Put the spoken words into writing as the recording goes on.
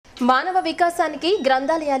మానవ వికాసానికి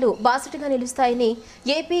గ్రంథాలయాలు బాసటగా నిలుస్తాయని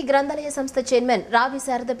ఏపీ గ్రంథాలయ సంస్థ చైర్మన్ రావి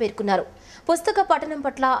శారద పేర్కొన్నారు. పుస్తక పఠనం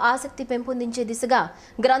పట్ల ఆసక్తి పెంపొందించే దిశగా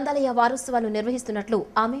గ్రంథాలయ వారోత్సవాలు నిర్వహిస్తున్నట్లు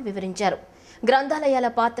ఆమె వివరించారు. గ్రంథాలయాల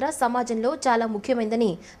పాత్ర సమాజంలో చాలా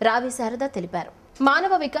ముఖ్యమైనదని రావి శారద తెలిపారు.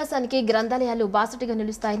 మానవ వికాసానికి గ్రంథాలయాలు బాసటగా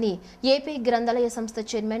నిలుస్తాయని ఏపీ గ్రంథాలయ సంస్థ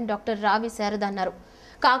చైర్మన్ డాక్టర్ రావి శారద అన్నారు.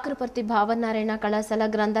 కాకరపర్తి భావనారాయణ కళాశాల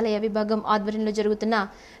గ్రంథాలయ విభాగం ఆధ్వర్యంలో జరుగుతున్న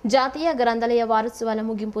జాతీయ గ్రంథాలయ వారోత్సవాల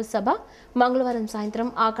ముగింపు సభ మంగళవారం సాయంత్రం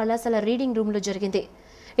ఆ కళాశాల రీడింగ్ రూమ్లో జరిగింది.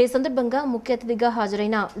 ఈ సందర్భంగా ముఖ్య అతిథిగా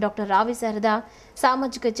హాజరైన డాక్టర్ రావి శారద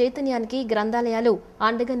సామాజిక చైతన్యానికి గ్రంథాలయాలు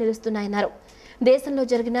అండగా నిలుస్తున్నాయన్నారు. దేశంలో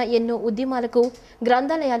జరిగిన ఎన్నో ఉద్యమాలకు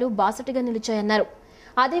గ్రంథాలయాలు బాసటగా నిలిచాయన్నారు.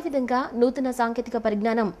 అదేవిధంగా నూతన సాంకేతిక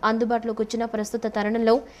పరిజ్ఞానం అందుబాటులోకి వచ్చిన ప్రస్తుత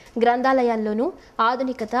తరుణంలో గ్రంథాలయాల్లోనూ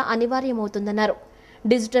ఆధునికత అనివార్యమవుతుందన్నారు.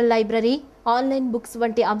 డిజిటల్ లైబ్రరీ, ఆన్లైన్ బుక్స్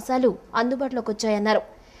వంటి అంశాలు అందుబాటులోకి వచ్చాయన్నారు.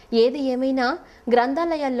 ఏది ఏమైనా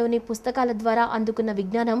గ్రంథాలయాల్లోని పుస్తకాల ద్వారా అందుకున్న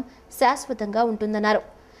విజ్ఞానం శాశ్వతంగా ఉంటుందన్నారు.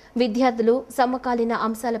 విద్యార్థులు సమకాలీన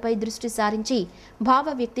అంశాలపై దృష్టి సారించి భావ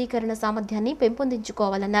వ్యక్తీకరణ సామర్థ్యాన్ని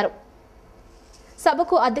పెంపొందించుకోవాలన్నారు.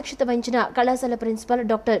 సభకు అధ్యక్షత వహించిన కళాశాల ప్రిన్సిపల్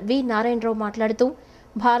డాక్టర్ వి నారాయణరావు మాట్లాడుతూ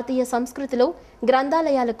భారతీయ సంస్కృతిలో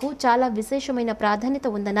గ్రంథాలయాలకు చాలా విశేషమైన ప్రాధాన్యత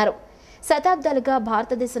ఉందన్నారు. శతాబ్దాలుగా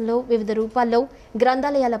భారతదేశంలో వివిధ రూపాల్లో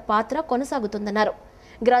గ్రంథాలయాల పాత్ర కొనసాగుతుందన్నారు.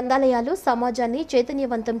 గ్రంథాలయాలు సమాజాన్ని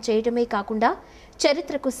చైతన్యవంతం చేయడమే కాకుండా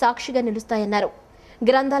చరిత్రకు సాక్షిగా నిలుస్తాయన్నారు.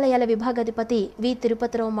 గ్రంథాలయాల విభాగాధిపతి వి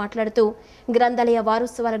తిరుపతిరావు మాట్లాడుతూ గ్రంథాలయ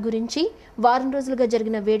వారోత్సవాల గురించి, వారం రోజులుగా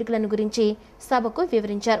జరిగిన వేడుకలను గురించి సభకు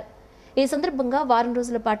వివరించారు. ఈ సందర్భంగా వారం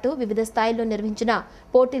రోజుల పాటు వివిధ స్థాయిల్లో నిర్వహించిన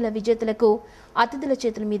పోటీల విజేతలకు అతిథుల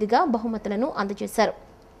చేతుల మీదుగా బహుమతులను అందజేశారు.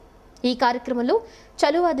 ఈ కార్యక్రమంలో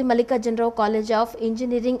Chaluvadi Mallikarjunarao college of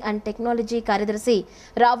engineering and technology కార్యదర్శి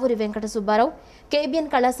రావూరి వెంకట సుబ్బారావు, కేబిఎన్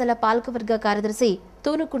కళాశాల పాలకవర్గ కార్యదర్శి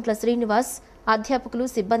తూనుకుంట్ల శ్రీనివాస్, అధ్యాపకులు,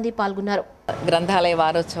 సిబ్బంది పాల్గొన్నారు. గ్రంథాలయ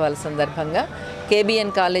వారోత్సవాల సందర్భంగా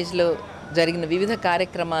కేబిఎన్ కాలేజ్లో జరిగిన వివిధ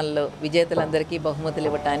కార్యక్రమాల్లో విజేతలందరికీ బహుమతులు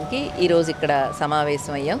ఇవ్వడానికి ఈరోజు ఇక్కడ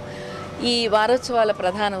సమావేశమయ్యాం. ఈ వారోత్సవాల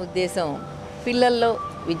ప్రధాన ఉద్దేశం పిల్లల్లో,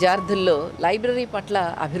 విద్యార్థుల్లో లైబ్రరీ పట్ల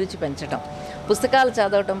అభిరుచి పెంచడం, పుస్తకాలు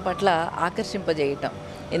చదవటం పట్ల ఆకర్షింపజేయటం.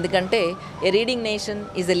 ఎందుకంటే ఏ reading nation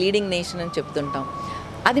is a leading nation అని చెప్తుంటాం.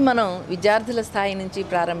 అది మనం విద్యార్థుల స్థాయి నుంచి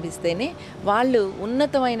ప్రారంభిస్తేనే వాళ్ళు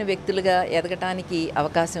ఉన్నతమైన వ్యక్తులుగా ఎదగటానికి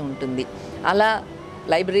అవకాశం ఉంటుంది. అలా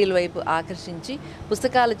లైబ్రరీల వైపు ఆకర్షించి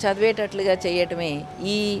పుస్తకాలు చదివేటట్లుగా చేయటమే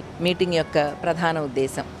ఈ మీటింగ్ యొక్క ప్రధాన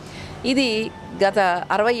ఉద్దేశం. ఇది గత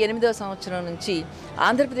 68వ సంవత్సరం నుంచి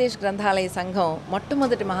ఆంధ్రప్రదేశ్ గ్రంథాలయ సంఘం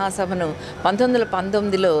మొట్టమొదటి మహాసభను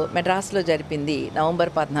 1919లో మెడ్రాస్లో జరిపింది,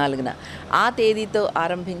 నవంబర్ 14న. ఆ తేదీతో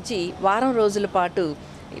ఆరంభించి వారం రోజుల పాటు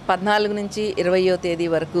 14 నుంచి 20వ తేదీ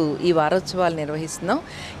వరకు ఈ వారోత్సవాలు నిర్వహిస్తున్నాం.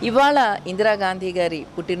 ఇవాళ ఇందిరాగాంధీ గారి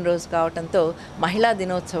పుట్టినరోజు కావడంతో మహిళా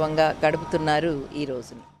దినోత్సవంగా గడుపుతున్నారు ఈ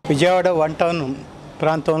రోజుని. విజయవాడ 1 టౌన్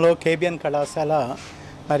ప్రాంతంలో కేబిఎన్ కళాశాల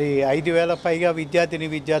మరి 5,000 పైగా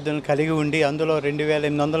విద్యార్థులను కలిగి ఉండి అందులో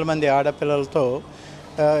 2,800 మంది ఆడపిల్లలతో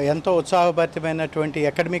ఎంతో ఉత్సాహభరితమైనటువంటి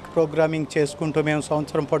అకాడమిక్ ప్రోగ్రామింగ్ చేసుకుంటూ మేము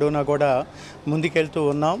సంవత్సరం పొడవునా కూడా ముందుకెళ్తూ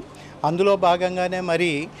ఉన్నాం. అందులో భాగంగానే మరి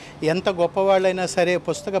ఎంత గొప్పవాళ్ళైనా సరే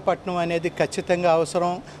పుస్తక పఠనం అనేది ఖచ్చితంగా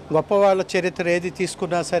అవసరం. గొప్పవాళ్ళ చరిత్ర ఏది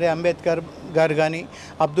తీసుకున్నా సరే, అంబేద్కర్ గారు కానీ,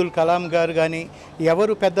 అబ్దుల్ కలాం గారు కానీ,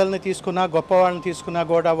 ఎవరు పెద్దల్ని తీసుకున్నా, గొప్పవాళ్ళని తీసుకున్నా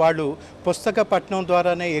కూడా వాళ్ళు పుస్తక పఠనం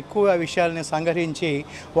ద్వారానే ఎక్కువ విషయాలని సంగ్రహించి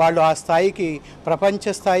వాళ్ళు ఆ స్థాయికి,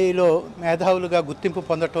 ప్రపంచ స్థాయిలో మేధావులుగా గుర్తింపు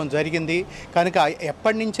పొందటం జరిగింది. కనుక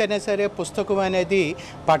ఎప్పటి నుంచైనా సరే పుస్తకం అనేది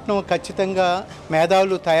పఠనం ఖచ్చితంగా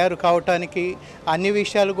మేధావులు తయారు కావటానికి, అన్ని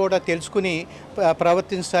విషయాలు కూడా తెలుసుకుని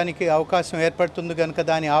ప్రవర్తించడానికి అవకాశం ఏర్పడుతుంది. కనుక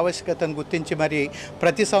దాని ఆవశ్యకతను గుర్తించి మరి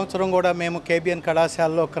ప్రతి సంవత్సరం కూడా మేము కేబిఎన్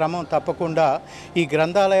కళాశాలలో క్రమం తప్పకుండా ఈ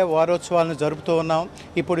గ్రంథాలయ వారోత్సవాలను జరుపుతూ ఉన్నాం.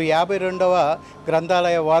 ఇప్పుడు 52వ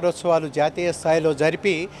గ్రంథాలయ వారోత్సవాలు జాతీయ స్థాయిలో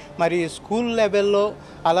జరిపి మరి స్కూల్ లెవెల్లో,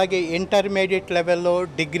 అలాగే ఇంటర్మీడియట్ లెవెల్లో,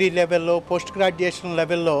 డిగ్రీ లెవెల్లో, పోస్ట్ గ్రాడ్యుయేషన్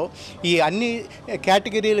లెవెల్లో ఈ అన్ని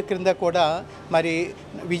కేటగిరీల క్రింద కూడా మరి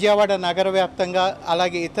విజయవాడ నగర వ్యాప్తంగా,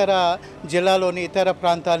 అలాగే ఇతర జిల్లాలోని ఇతర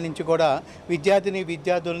ప్రాంతాల నుంచి కూడా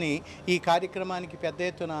విద్యార్థుల్ని ఈ కార్యక్రమానికి పెద్ద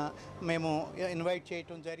ఎత్తున మేము ఇన్వైట్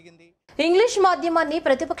చేయడం జరిగింది. ఇంగ్లీష్ మాధ్యమాన్ని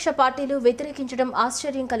ప్రతిపక్ష పార్టీలు వ్యతిరేకించడం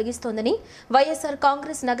ఆశ్చర్యం కలిగిస్తోందని వైఎస్ఆర్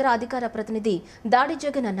కాంగ్రెస్ నగర అధికార ప్రతినిధి దాడి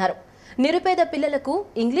జగన్ అన్నారు. నిరుపేద పిల్లలకు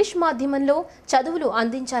ఇంగ్లీష్ మాధ్యమంలో చదువులు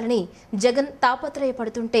అందించాలని జగన్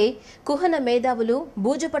తాపత్రయపడుతుంటే కుహన మేధావులు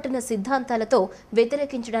బూజుపట్టిన సిద్ధాంతాలతో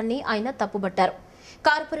వ్యతిరేకించడాన్ని ఆయన తప్పుబట్టారు.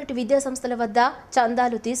 కార్పొరేట్ విద్యా సంస్థల వద్ద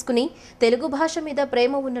చందాలు తీసుకుని తెలుగు భాష మీద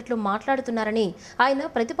ప్రేమ ఉన్నట్లు మాట్లాడుతున్నారని ఆయన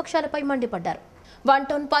ప్రతిపక్షాలపై మండిపడ్డారు. 1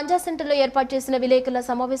 టౌన్ పంజా సెంటర్లో ఏర్పాటు చేసిన విలేకరుల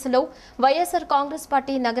సమావేశంలో వైఎస్ఆర్ కాంగ్రెస్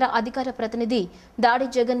పార్టీ నగర అధికార ప్రతినిధి దాడి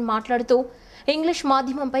జగన్ మాట్లాడుతూ ఇంగ్లీష్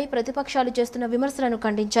మాధ్యమంపై ప్రతిపక్షాలు చేస్తున్న విమర్శలను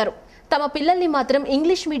ఖండించారు. తమ పిల్లల్ని మాత్రం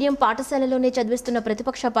ఇంగ్లీష్ మీడియం పాఠశాలలోనే చదివిస్తున్న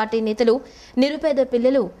ప్రతిపక్ష పార్టీ నేతలు నిరుపేద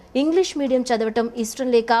పిల్లలు ఇంగ్లీష్ మీడియం చదవటం ఇష్టం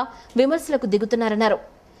లేక విమర్శలకు దిగుతున్నారన్నారు.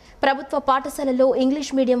 ప్రభుత్వ పాఠశాలల్లో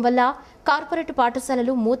ఇంగ్లీష్ మీడియం వల్ల కార్పొరేట్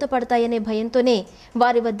పాఠశాలలు మూతపడతాయనే భయంతోనే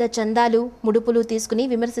వారి వద్ద చందాలు, ముడుపులు తీసుకుని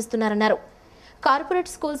విమర్శిస్తున్నారన్నారు.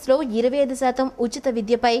 కార్పొరేట్ స్కూల్స్లో 25% ఉచిత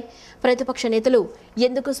విద్యపై ప్రతిపక్ష నేతలు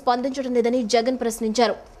ఎందుకు స్పందించడం లేదని జగన్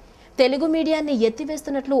ప్రశ్నించారు. తెలుగు మీడియాన్ని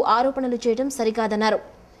ఎత్తివేస్తున్నట్లు ఆరోపణలు చేయడం సరికాదన్నారు.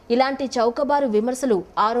 ఇలాంటి చౌకబారు విమర్శలు,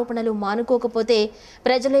 ఆరోపణలు మానుకోకపోతే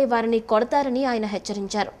ప్రజలే వారిని కొడతారని ఆయన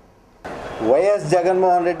హెచ్చరించారు. వైఎస్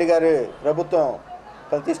జగన్మోహన్ రెడ్డి గారి ప్రభుత్వం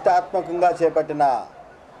ప్రతిష్టాత్మకంగా చేపట్టిన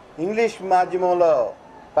ఇంగ్లీష్ మాధ్యమంలో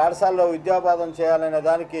పాఠశాలలో విద్యాబోధన చేయాలనే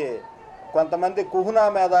దానికి కొంతమంది కుహునా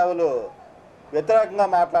మేధావులు వ్యతిరేకంగా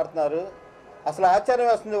మాట్లాడుతున్నారు. అసలు ఆశ్చర్యం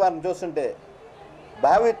వేస్తుంది వారిని చూస్తుంటే.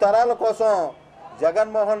 భావి తరాల కోసం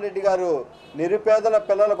జగన్మోహన్ రెడ్డి గారు నిరుపేదల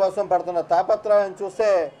పిల్లల కోసం పడుతున్న తాపత్రయం చూస్తే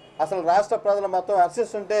అసలు రాష్ట్ర ప్రజలు మొత్తం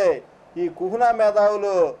హర్షిస్తుంటే, ఈ కుహునా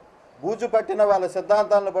మేధావులు బూజు పట్టిన వాళ్ళ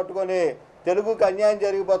సిద్ధాంతాలను పట్టుకొని తెలుగుకి అన్యాయం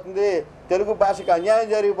జరిగిపోతుంది, తెలుగు భాషకి అన్యాయం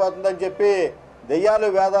జరిగిపోతుందని చెప్పి దెయ్యాలు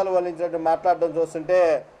వేదాలు వల్లించినట్టు మాట్లాడడం చూస్తుంటే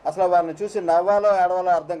అసలు వారిని చూసి నవ్వాలో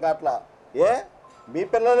ఏడవాలో అర్థం కావట్లా. మీ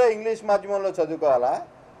పిల్లలే ఇంగ్లీష్ మాధ్యమంలో చదువుకోవాలా?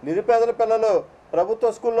 నిరుపేదల పిల్లలు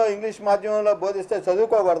ప్రభుత్వ స్కూల్లో ఇంగ్లీష్ మాధ్యమంలో బోధిస్తే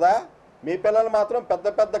చదువుకోకూడదా? మీ పిల్లలు మాత్రం పెద్ద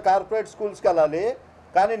పెద్ద కార్పొరేట్ స్కూల్స్కి వెళ్ళాలి,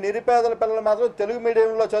 కానీ నిరుపేదల పిల్లలు మాత్రం తెలుగు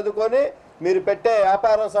మీడియంలో చదువుకొని మీరు పెట్టే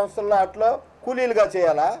వ్యాపార సంస్థల్లో అట్లో కూలీలుగా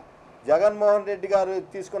చేయాలా? జగన్మోహన్ రెడ్డి గారు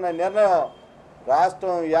తీసుకున్న నిర్ణయం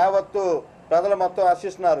రాష్ట్రం యావత్తు ప్రజలు మొత్తం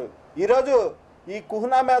హర్షిస్తున్నారు. ఈరోజు ఈ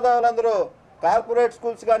కుహునా మేధావులందరూ కార్పొరేట్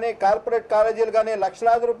స్కూల్స్ కానీ కార్పొరేట్ కాలేజీలు కానీ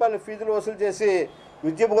లక్షలాది రూపాయల ఫీజులు వసూలు చేసి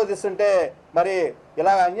విద్య బోధిస్తుంటే మరి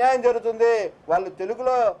ఇలా అన్యాయం జరుగుతుంది, వాళ్ళు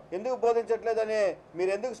తెలుగులో ఎందుకు బోధించట్లేదని,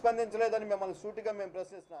 మీరు ఎందుకు స్పందించలేదని మిమ్మల్ని సూటిగా మేము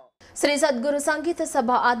ప్రశ్నిస్తున్నాం. శ్రీ సద్గురు సంగీత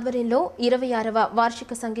సభ ఆధ్వర్యంలో 26వ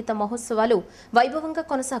వార్షిక సంగీత మహోత్సవాలు వైభవంగా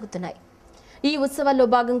కొనసాగుతున్నాయి. ఈ ఉత్సవాల్లో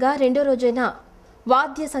భాగంగా రెండో రోజైన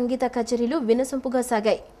వాద్య సంగీత కచేరీలు వినసొంపుగా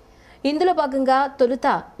సాగాయి. ఇందులో భాగంగా తొలుత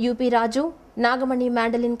యూపీ రాజు నాగమణి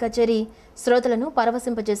మ్యాండలిన్ కచేరీ శ్రోతలను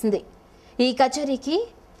పరవశింపజేసింది. ఈ కచేరీకి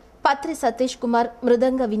పత్రి సతీష్ కుమార్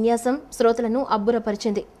మృదంగ విన్యాసం శ్రోతలను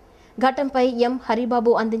అబ్బురపరిచింది. ఘటంపై ఎం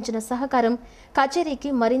హరిబాబు అందించిన సహకారం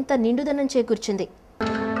కచేరీకి మరింత నిండుదనం చేకూర్చింది.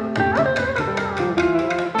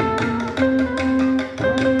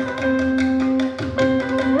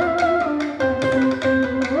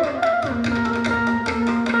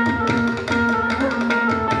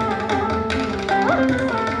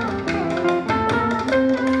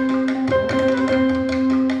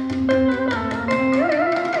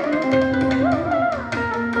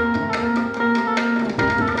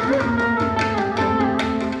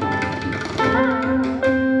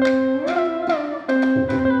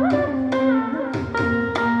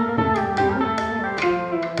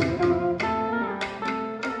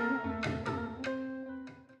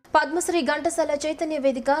 పద్మశ్రీ ఘంటసాల చైతన్య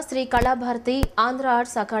వేదిక, Shri Kalabharathi, Andhra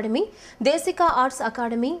arts academy, Desika arts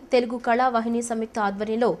academy, Telugu Kalavahini సంయుక్త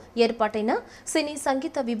ఆధ్వర్యంలో ఏర్పాటైన సినీ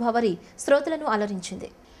సంగీత విభావరి శ్రోతలను అలరించింది.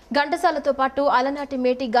 ఘంటసాలతో పాటు అలనాటి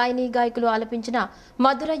మేటి గాయని గాయకులు ఆలపించిన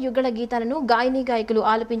మధుర యుగళ గీతాలను గాయని గాయకులు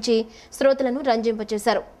ఆలపించి శ్రోతలను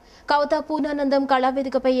రంజింపచేశారు. కవత పూర్ణానందం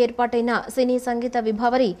కళావేదికపై ఏర్పాటైన సినీ సంగీత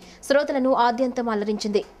విభావరి శ్రోతలను ఆద్యంతం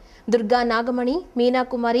అలరించింది. దుర్గా నాగమణి,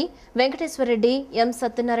 మీనాకుమారి, వెంకటేశ్వరరెడ్డి, ఎం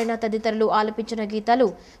సత్యనారాయణ తదితరులు ఆలపించిన గీతాలు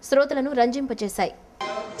శ్రోతలను రంజింపచేశాయి.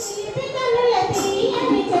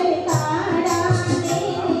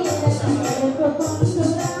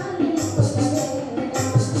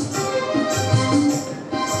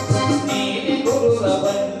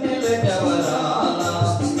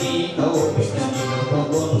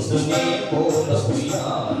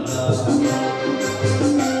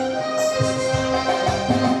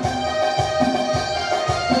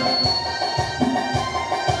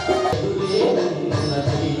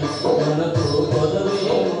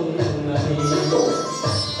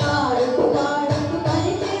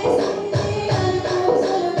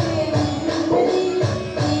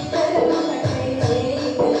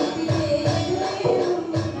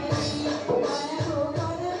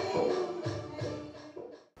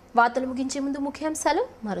 వార్తలు ముగించే ముందు ముఖ్యాంశాలు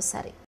మరోసారి.